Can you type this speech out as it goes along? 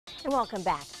And welcome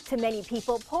back. To many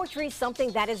people, poetry is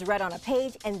something that is read on a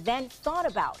page and then thought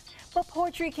about. But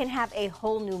poetry can have a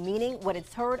whole new meaning when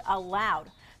it's heard aloud.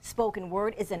 Spoken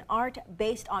word is an art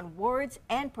based on words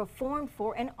and performed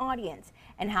for an audience.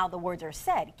 And how the words are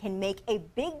said can make a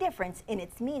big difference in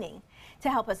its meaning. To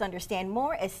help us understand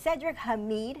more is Cedric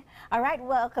Hamid. All right,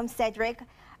 welcome, Cedric.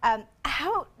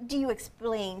 How do you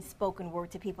explain spoken word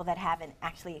to people that haven't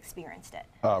actually experienced it?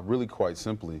 Really quite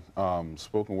simply.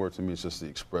 Spoken word to me is just the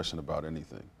expression about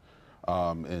anything.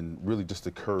 And really just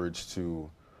the courage to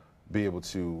be able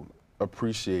to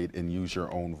appreciate and use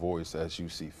your own voice as you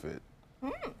see fit.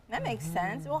 That makes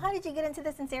sense. Well, how did you get into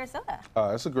this in Sarasota?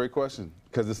 That's a great question,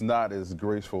 because it's not as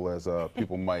graceful as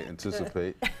people might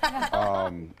anticipate.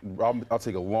 I'll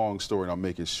take a long story and I'll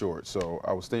make it short. So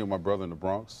I was staying with my brother in the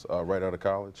Bronx right out of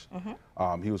college.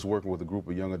 He was working with a group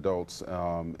of young adults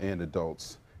and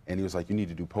adults, and he was like, "You need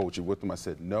to do poetry with them." I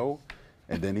said, "No."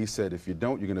 And then he said, "If you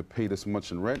don't, you're going to pay this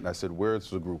much in rent." And I said, "Where's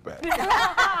the group at?"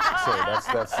 So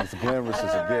that's as glamorous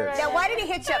as it gets. Now, why did he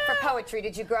hit you up for poetry?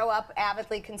 Did you grow up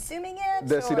avidly consuming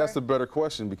it? See, that's the better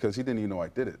question, because he didn't even know I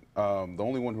did it. The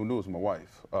only one who knew was my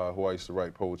wife, who I used to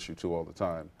write poetry to all the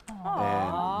time.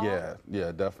 Aww. And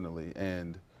yeah, definitely.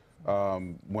 And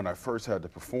when I first had to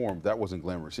perform, that wasn't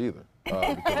glamorous either,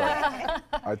 because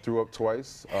I threw up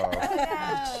twice,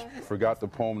 forgot the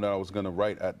poem that I was going to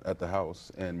write at the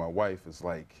house, and my wife is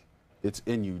like, "It's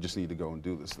in you, just need to go and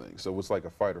do this thing." So it was like a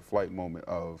fight or flight moment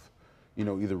of, you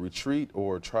know, either retreat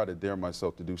or try to dare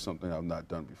myself to do something I've not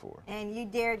done before. And you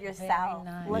dared yourself.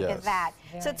 Very nice. Look at that.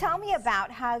 Very So tell me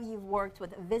about how you've worked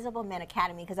with Visible Men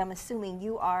Academy, because I'm assuming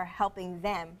you are helping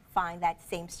them find that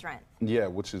same strength. Yeah,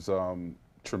 which is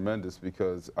tremendous,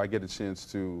 because I get a chance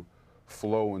to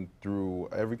flow and through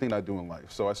everything I do in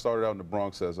life. So I started out in the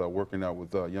Bronx as working out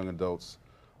with young adults,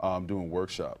 doing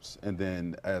workshops. And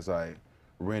then as I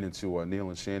ran into Neil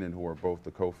and Shannon, who are both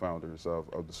the co-founders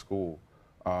of the school.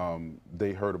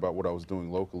 They heard about what I was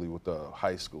doing locally with the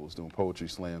high schools, doing poetry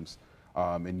slams,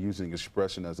 and using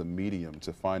expression as a medium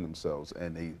to find themselves.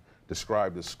 And they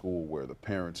described a school where the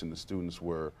parents and the students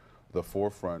were the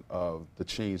forefront of the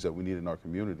change that we need in our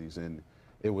communities. And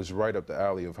it was right up the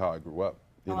alley of how I grew up.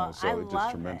 You know, so it's just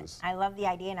tremendous. I love the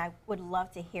idea, and I would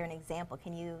love to hear an example.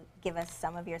 Can you give us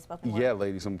some of your spoken word? Yeah,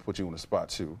 ladies, I'm gonna put you on the spot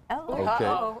too. Oh,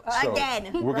 okay. So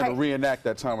again. We're gonna reenact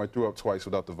that time I threw up twice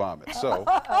without the vomit. So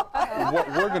what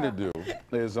we're gonna do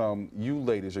is you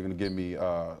ladies are gonna give me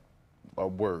a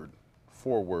word,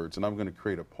 4 words, and I'm gonna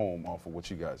create a poem off of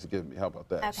what you guys give me. How about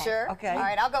that? Okay. Sure. Okay. All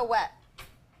right, I'll go wet.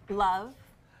 Love.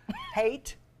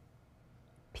 Hate.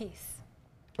 Peace.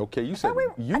 Okay, you said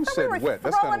we said were wet.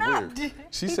 That's kind throwing of weird.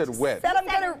 She said wet. Said I'm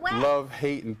gonna Love,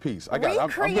 hate, and peace. I got it. I'm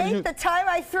gonna recreate use, the time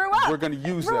I threw up. We're gonna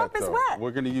use Threw that up as though. wet.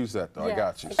 We're gonna use that though. I Yeah.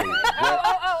 got you. So,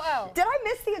 Did I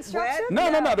miss the instructions?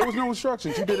 no. There was no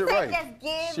instructions. You did it right. Just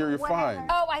give Sure, you're whatever. fine.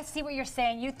 Oh, I see what you're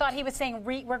saying. You thought he was saying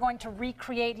we're going to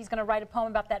recreate. He's going to write a poem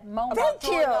about that moment. Thank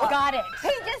you. Got it. He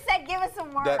just said, give us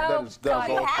some words. That was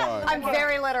all fine. I'm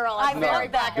very literal. I'm No, very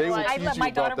black they and will white. I tease let you my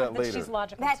about daughter that with later. she's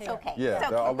logical That's too. okay. Yeah,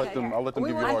 It's okay. I'll let them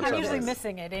give you a hard I'm time. usually later.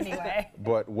 missing it anyway.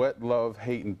 But wet, love,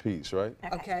 hate, and peace, right?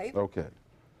 Okay. Okay.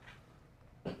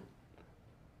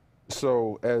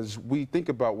 So as we think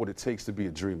about what it takes to be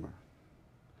a dreamer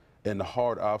and the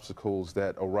hard obstacles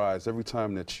that arise every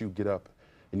time that you get up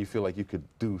and you feel like you could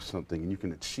do something and you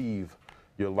can achieve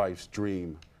your life's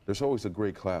dream, there's always a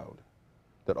gray cloud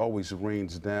that always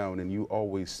rains down and you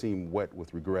always seem wet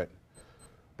with regret.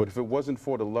 But if it wasn't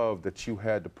for the love that you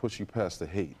had to push you past the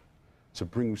hate, to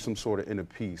bring you some sort of inner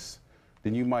peace,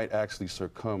 then you might actually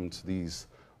succumb to these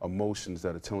emotions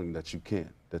that are telling you that you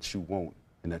can't, that you won't,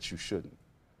 and that you shouldn't.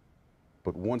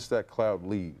 But once that cloud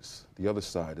leaves, the other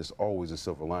side is always a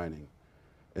silver lining,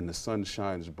 and the sun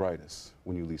shines brightest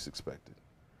when you least expect it.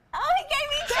 Oh, he gave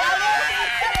me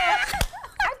chills.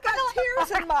 I've got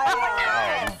tears in my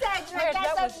eyes. Cedric,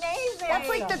 that's amazing. That's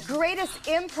like the greatest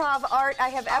improv art I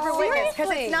have ever witnessed,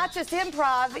 because it's not just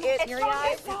improv. It's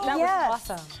from That was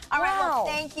awesome. All right, well, Wow.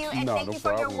 thank you, and No, thank no you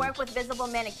for your problem. work with Visible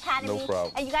Men Academy. No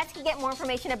problem. And you guys can get more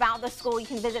information about the school. You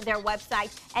can visit their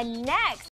website. And next,